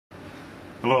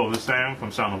Hello, this is Sam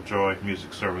from Sound of Joy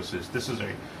Music Services. This is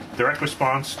a direct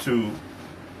response to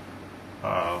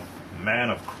Man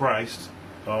of Christ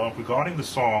regarding the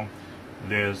song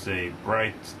There's a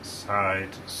Bright Side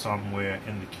Somewhere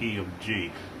in the Key of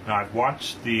G. Now, I've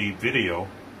watched the video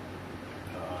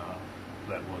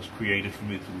that was created for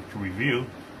me to review,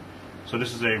 so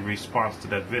this is a response to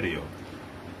that video.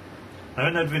 Now,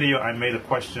 in that video, I made a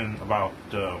question about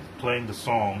playing the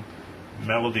song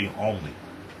melody only.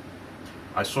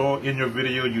 I saw in your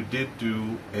video you did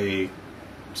do a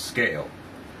scale.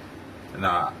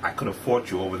 Now, I could have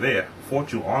fought you over there,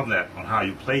 fought you on that, on how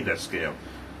you played that scale,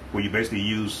 where you basically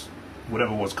use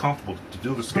whatever was comfortable to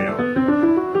do the scale.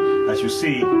 As you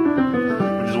see,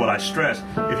 which is what I stress,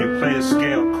 if you play the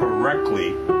scale correctly,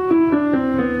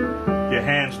 your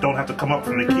hands don't have to come up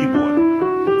from the keyboard.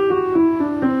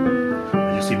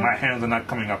 As you see, my hands are not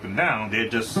coming up and down, they're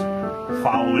just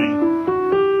following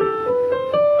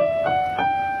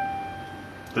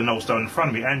the notes that are in front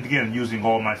of me, and again using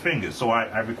all my fingers. So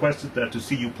I requested that to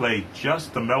see you play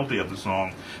just the melody of the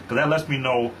song, because that lets me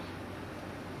know,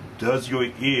 does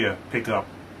your ear pick up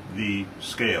the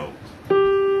scale?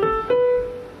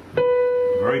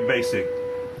 Very basic.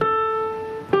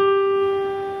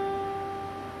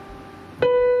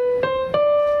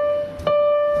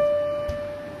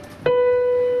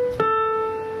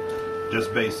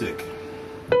 Just basic.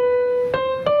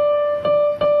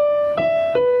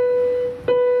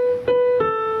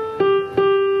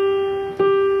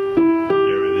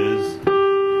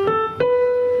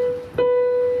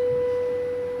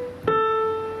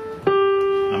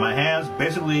 My hands,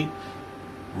 basically,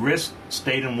 wrist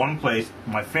stayed in one place.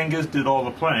 My fingers did all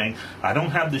the playing. I don't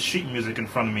have the sheet music in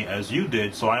front of me as you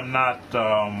did, so I'm not,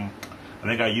 I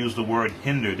think I used the word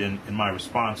hindered in my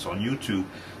response on YouTube,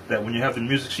 that when you have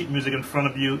the sheet music in front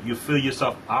of you, you feel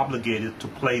yourself obligated to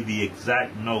play the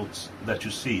exact notes that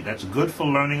you see. That's good for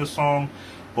learning a song,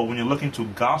 but when you're looking to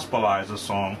gospelize a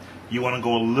song, you want to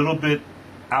go a little bit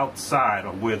outside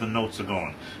of where the notes are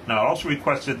going. Now, I also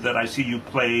requested that I see you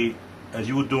play, as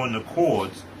you were doing the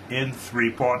chords, in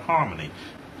three-part harmony.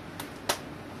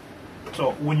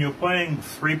 So when you're playing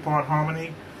three-part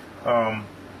harmony,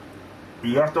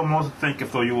 you have to almost think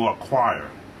if though you were a choir.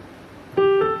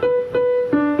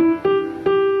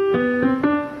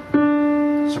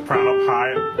 Soprano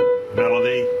high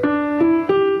melody,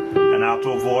 an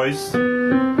alto voice,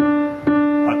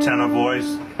 a tenor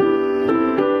voice.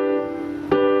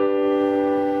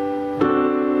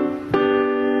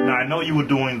 I know you were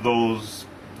doing those,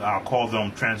 I'll call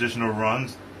them transitional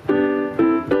runs.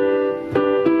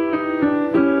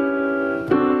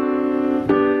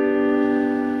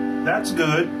 That's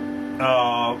good.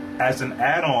 As an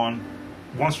add-on,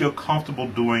 once you're comfortable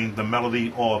doing the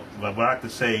melody, or what I like to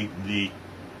say, the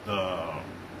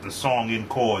song in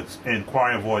chords, in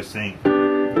choir voicing,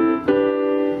 and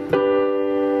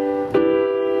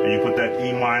you put that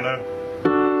E minor,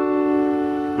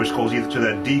 which goes either to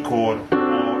that D chord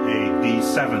a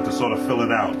D7 to sort of fill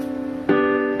it out.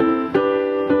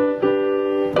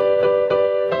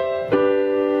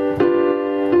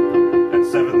 That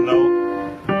seventh note.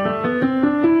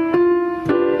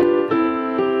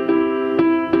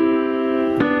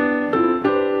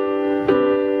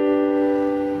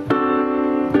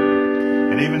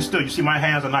 And even still, you see my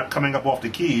hands are not coming up off the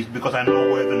keys because I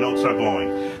know where the notes are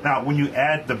going. Now, when you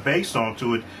add the bass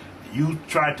onto it, you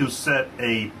try to set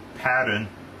a pattern,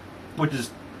 which is,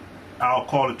 I'll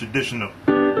call it traditional.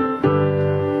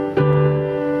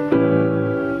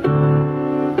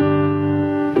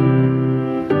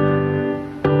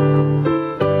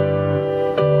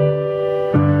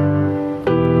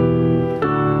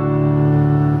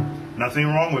 Nothing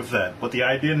wrong with that, but the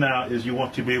idea now is you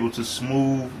want to be able to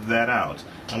smooth that out.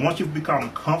 And once you've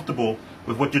become comfortable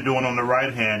with what you're doing on the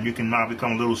right hand, you can now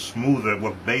become a little smoother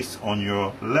with bass on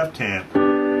your left hand.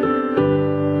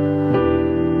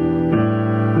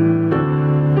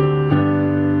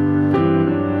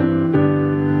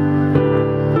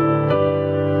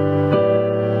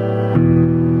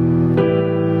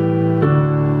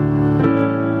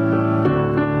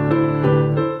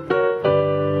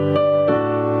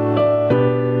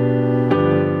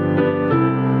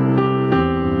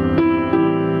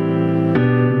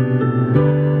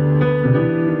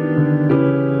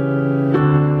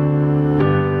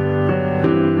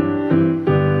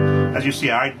 As you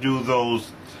see, I do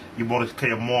those, you want to play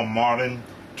more modern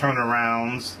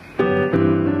turnarounds.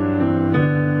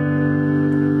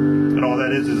 And all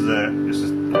that is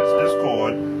this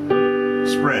chord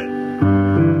spread.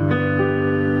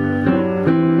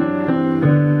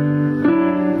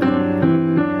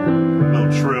 No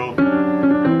trill.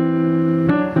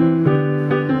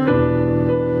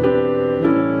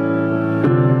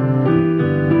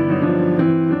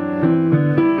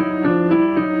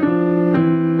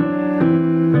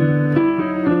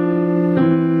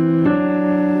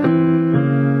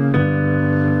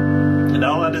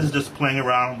 of this is just playing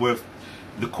around with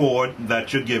the chord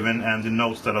that you're given and the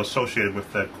notes that are associated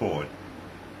with that chord.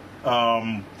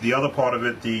 The other part of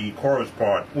it, the chorus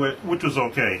part, which was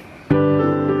okay.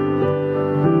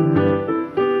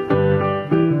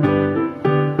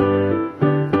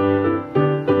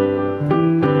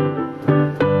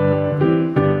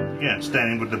 Again,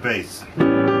 standing with the bass.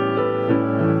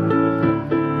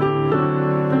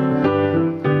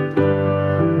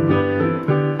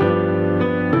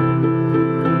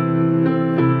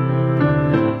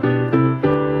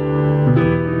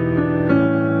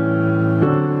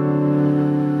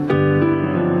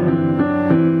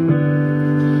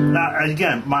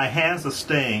 Again, my hands are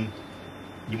staying,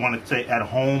 you want to say, at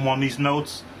home on these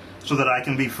notes so that I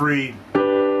can be free.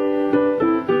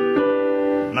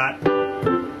 Not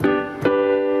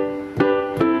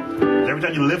every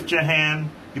time you lift your hand,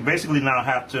 you basically now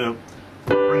have to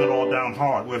bring it all down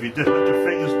hard. Where if you just let your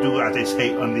fingers do, as they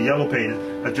say on the yellow pages,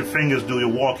 let your fingers do your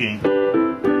walking.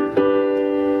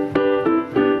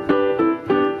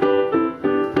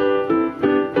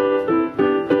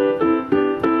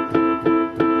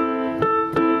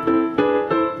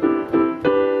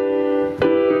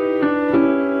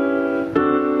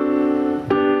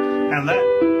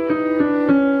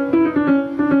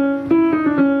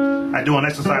 I do an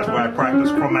exercise where I practice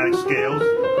chromatic scales.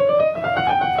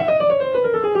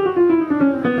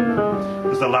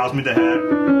 This allows me to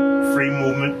have free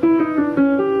movement.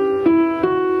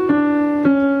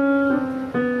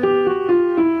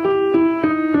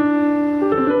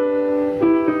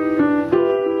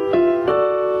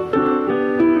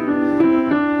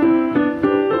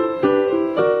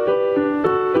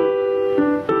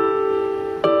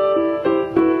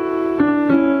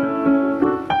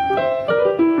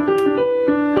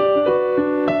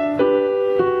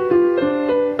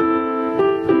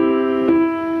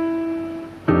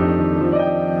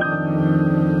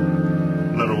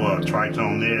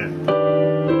 Tritone there.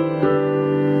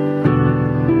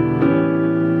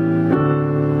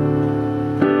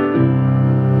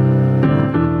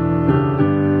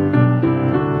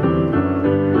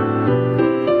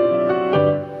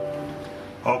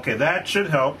 Okay, that should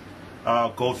help.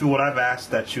 Go through what I've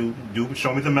asked that you do.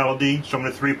 Show me the melody, show me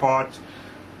the 3 parts.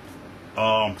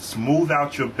 Smooth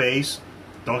out your bass.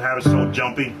 Don't have it so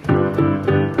jumpy.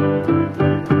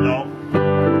 No.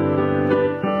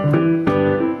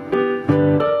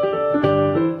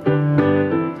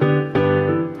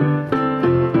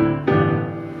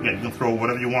 Throw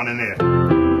whatever you want in there.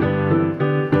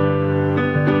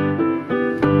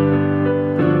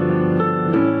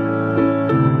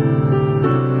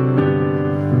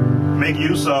 Make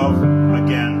use of,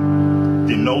 again,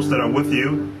 the notes that are with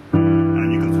you,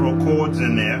 and you can throw chords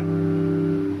in there.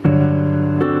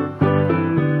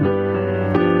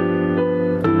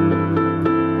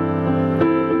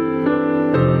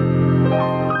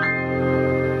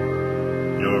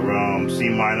 Your C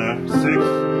minor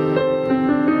 6.